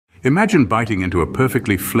Imagine biting into a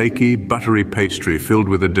perfectly flaky, buttery pastry filled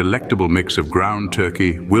with a delectable mix of ground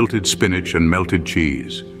turkey, wilted spinach, and melted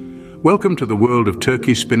cheese. Welcome to the world of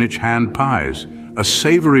turkey spinach hand pies, a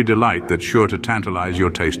savory delight that's sure to tantalize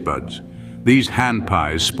your taste buds. These hand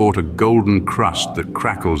pies sport a golden crust that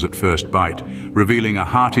crackles at first bite, revealing a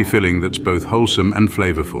hearty filling that's both wholesome and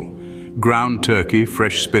flavorful. Ground turkey,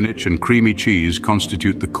 fresh spinach, and creamy cheese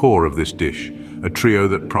constitute the core of this dish, a trio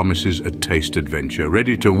that promises a taste adventure.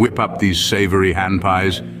 Ready to whip up these savory hand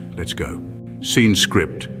pies? Let's go. Scene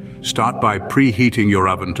script. Start by preheating your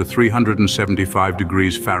oven to 375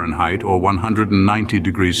 degrees Fahrenheit or 190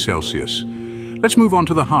 degrees Celsius. Let's move on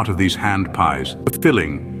to the heart of these hand pies, the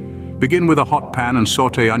filling. Begin with a hot pan and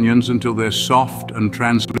saute onions until they're soft and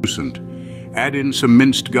translucent. Add in some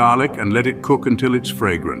minced garlic and let it cook until it's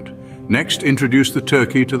fragrant. Next, introduce the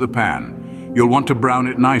turkey to the pan. You'll want to brown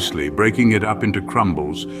it nicely, breaking it up into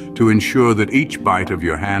crumbles to ensure that each bite of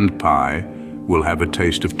your hand pie will have a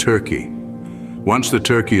taste of turkey. Once the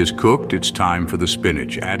turkey is cooked, it's time for the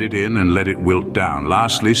spinach. Add it in and let it wilt down.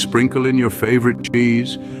 Lastly, sprinkle in your favorite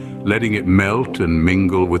cheese, letting it melt and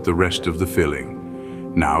mingle with the rest of the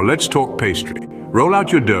filling. Now let's talk pastry. Roll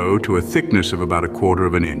out your dough to a thickness of about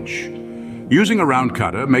 1/4 inch. Using a round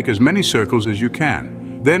cutter, make as many circles as you can.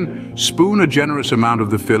 Then, spoon a generous amount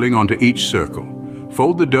of the filling onto each circle.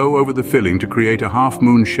 Fold the dough over the filling to create a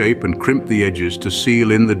half-moon shape and crimp the edges to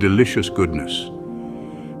seal in the delicious goodness.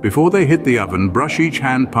 Before they hit the oven, brush each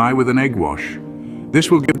hand pie with an egg wash.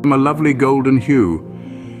 This will give them a lovely golden hue.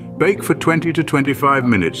 Bake for 20 to 25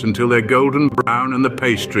 minutes until they're golden brown and the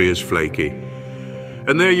pastry is flaky.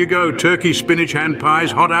 And there you go, turkey spinach hand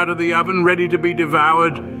pies, hot out of the oven, ready to be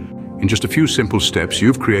devoured. In just a few simple steps,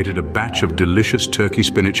 you've created a batch of delicious turkey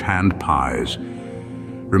spinach hand pies.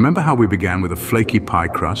 Remember how we began with a flaky pie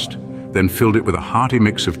crust, then filled it with a hearty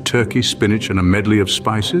mix of turkey, spinach, and a medley of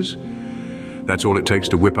spices? That's all it takes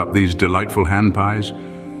to whip up these delightful hand pies.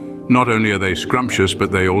 Not only are they scrumptious,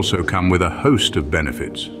 but they also come with a host of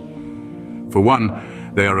benefits. For one,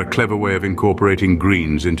 they are a clever way of incorporating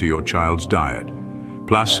greens into your child's diet.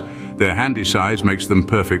 Plus, their handy size makes them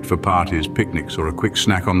perfect for parties, picnics, or a quick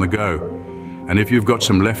snack on the go. And if you've got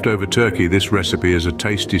some leftover turkey, this recipe is a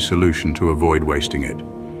tasty solution to avoid wasting it.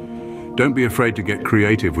 Don't be afraid to get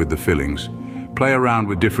creative with the fillings. Play around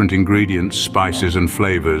with different ingredients, spices, and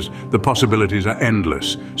flavors. The possibilities are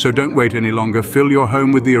endless. So don't wait any longer. Fill your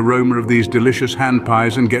home with the aroma of these delicious hand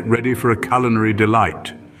pies and get ready for a culinary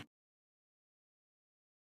delight.